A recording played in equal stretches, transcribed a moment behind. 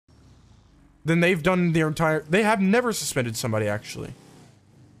then they've done their entire. They have never suspended somebody actually.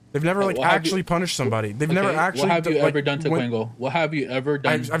 They've never like actually punished somebody. They've never actually. What have you ever done to Quangle? What have you ever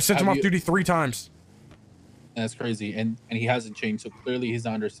done? I've sent him off duty 3 times. That's crazy, and he hasn't changed. So clearly he's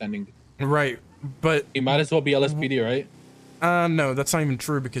not understanding. Right, but he might as well be LSPD, right? No, that's not even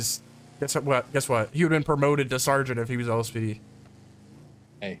true because guess what? Guess what? He would have been promoted to sergeant if he was LSPD.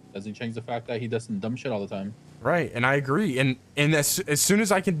 Hey, doesn't change the fact that he does some dumb shit all the time. Right, and I agree. And as soon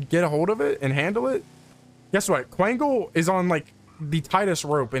as I can get a hold of it and handle it, guess what? Quangle is on like the tightest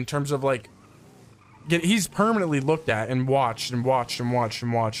rope in terms of like he's permanently looked at and watched and watched and watched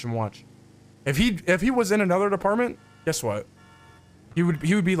and watched and watched. If he was in another department, guess what? He would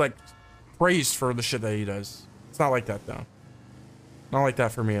be like praised for the shit that he does. It's not like that though. Not like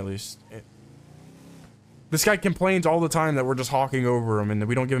that for me at least. This guy complains all the time that we're just hawking over him and that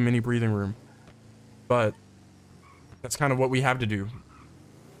we don't give him any breathing room. But that's kind of what we have to do.